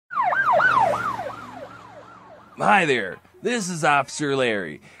Hi there, this is Officer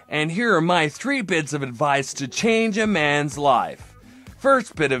Larry, and here are my 3 bits of advice to change a man's life.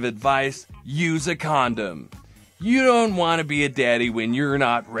 First bit of advice, use a condom. You don't want to be a daddy when you're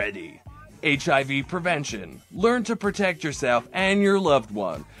not ready. HIV prevention. Learn to protect yourself and your loved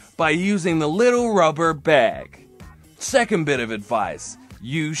one by using the little rubber bag. Second bit of advice,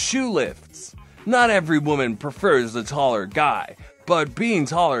 use shoe lifts. Not every woman prefers a taller guy, but being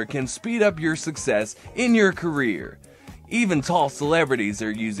taller can speed up your success in your career. Even tall celebrities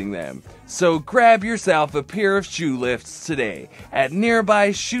are using them. So grab yourself a pair of shoe lifts today at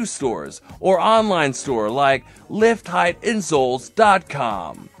nearby shoe stores or online store like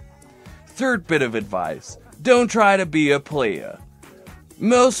liftheightandsoles.com. Third bit of advice, don't try to be a playa.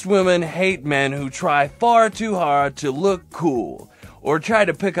 Most women hate men who try far too hard to look cool or try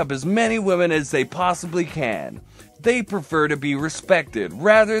to pick up as many women as they possibly can. They prefer to be respected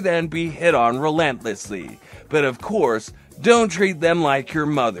rather than be hit on relentlessly. But of course, don't treat them like your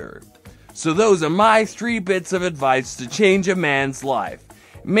mother. So those are my 3 bits of advice to change a man's life.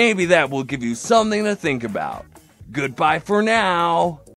 Maybe that will give you something to think about. Goodbye for now.